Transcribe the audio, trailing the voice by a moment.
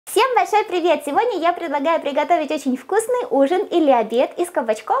Всем большой привет! Сегодня я предлагаю приготовить очень вкусный ужин или обед из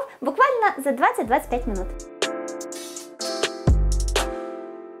кабачков буквально за 20-25 минут.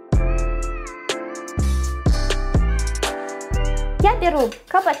 Я беру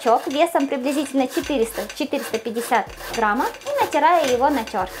кабачок весом приблизительно 400-450 граммов и натираю его на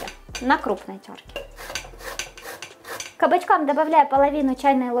терке, на крупной терке. К кабачкам добавляю половину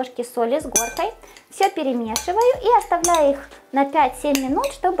чайной ложки соли с горкой, все перемешиваю и оставляю их на 5-7 минут,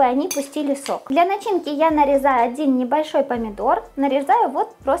 чтобы они пустили сок. Для начинки я нарезаю один небольшой помидор, нарезаю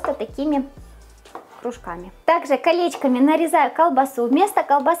вот просто такими кружками. Также колечками нарезаю колбасу. Вместо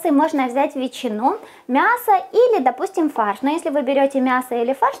колбасы можно взять ветчину, мясо или, допустим, фарш. Но если вы берете мясо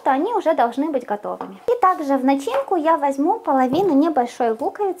или фарш, то они уже должны быть готовыми. И также в начинку я возьму половину небольшой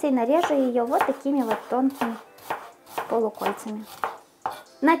луковицы и нарежу ее вот такими вот тонкими полукольцами.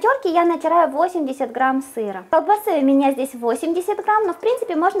 На терке я натираю 80 грамм сыра. Колбасы у меня здесь 80 грамм, но в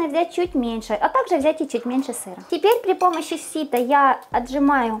принципе можно взять чуть меньше, а также взять и чуть меньше сыра. Теперь при помощи сита я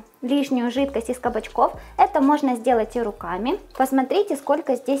отжимаю лишнюю жидкость из кабачков. Это можно сделать и руками. Посмотрите,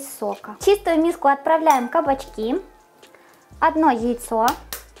 сколько здесь сока. В чистую миску отправляем кабачки, одно яйцо,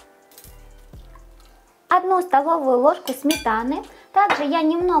 1 столовую ложку сметаны. Также я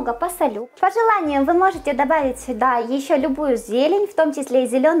немного посолю. По желанию вы можете добавить сюда еще любую зелень, в том числе и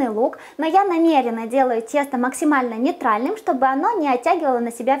зеленый лук, но я намеренно делаю тесто максимально нейтральным, чтобы оно не оттягивало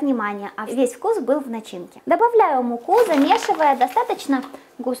на себя внимание, а весь вкус был в начинке. Добавляю муку, замешивая достаточно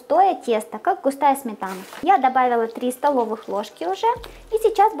густое тесто, как густая сметана. Я добавила 3 столовых ложки уже, и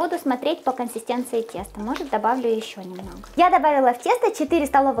сейчас буду смотреть по консистенции теста, может добавлю еще немного. Я добавила в тесто 4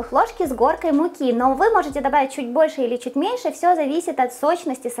 столовых ложки с горкой муки, но вы можете добавить чуть больше или чуть меньше, все зависит от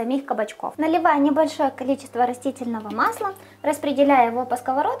сочности самих кабачков. Наливаю небольшое количество растительного масла, распределяю его по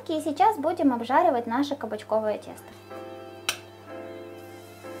сковородке, и сейчас будем обжаривать наше кабачковое тесто.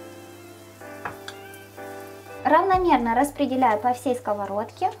 Равномерно распределяю по всей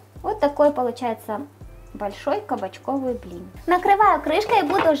сковородке. Вот такой получается большой кабачковый блин. Накрываю крышкой и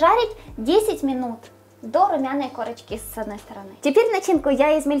буду жарить 10 минут до румяной корочки с одной стороны. Теперь в начинку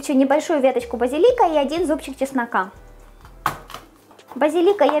я измельчу небольшую веточку базилика и 1 зубчик чеснока.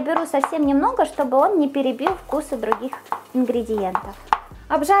 Базилика я беру совсем немного, чтобы он не перебил вкусы других ингредиентов.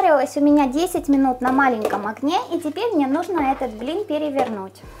 Обжарилось у меня 10 минут на маленьком огне, и теперь мне нужно этот блин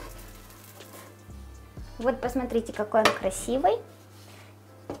перевернуть. Вот посмотрите, какой он красивый.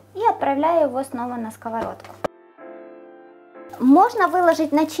 И отправляю его снова на сковородку. Можно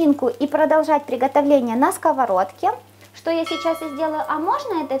выложить начинку и продолжать приготовление на сковородке, что я сейчас и сделаю, а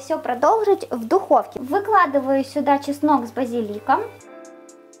можно это все продолжить в духовке. Выкладываю сюда чеснок с базиликом,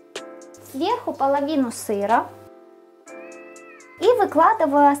 сверху половину сыра и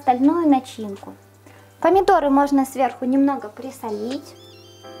выкладываю остальную начинку. Помидоры можно сверху немного присолить.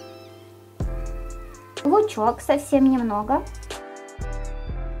 Лучок совсем немного.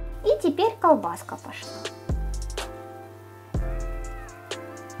 И теперь колбаска пошла.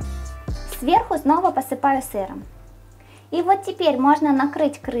 Сверху снова посыпаю сыром. И вот теперь можно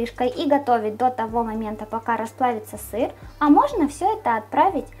накрыть крышкой и готовить до того момента, пока расплавится сыр. А можно все это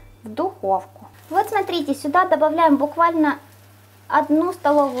отправить в духовку. Вот смотрите, сюда добавляем буквально 1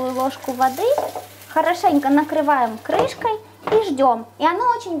 столовую ложку воды. Хорошенько накрываем крышкой и ждем. И оно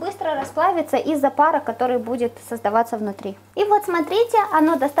очень быстро расплавится из-за пара, который будет создаваться внутри. И вот смотрите,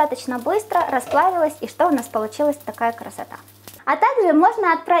 оно достаточно быстро расплавилось, и что у нас получилась такая красота. А также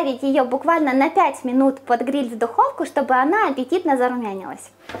можно отправить ее буквально на 5 минут под гриль в духовку, чтобы она аппетитно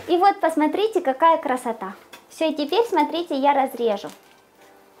зарумянилась. И вот посмотрите, какая красота. Все, и теперь смотрите, я разрежу.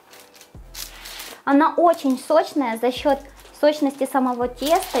 Она очень сочная за счет сочности самого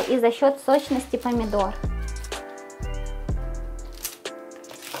теста и за счет сочности помидор.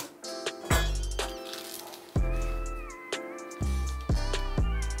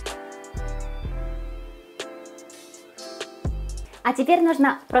 А теперь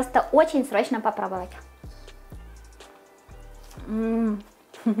нужно просто очень срочно попробовать.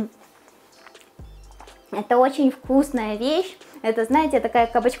 Это очень вкусная вещь. Это, знаете, такая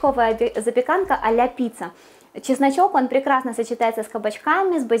кабачковая запеканка а-ля пицца. Чесночок, он прекрасно сочетается с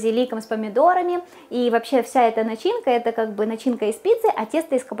кабачками, с базиликом, с помидорами. И вообще вся эта начинка, это как бы начинка из пиццы, а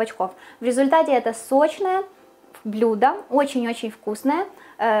тесто из кабачков. В результате это сочное блюдо, очень-очень вкусное.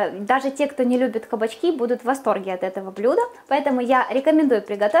 Даже те, кто не любит кабачки, будут в восторге от этого блюда. Поэтому я рекомендую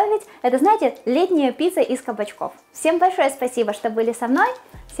приготовить. Это, знаете, летняя пицца из кабачков. Всем большое спасибо, что были со мной.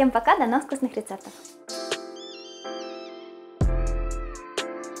 Всем пока, до новых вкусных рецептов.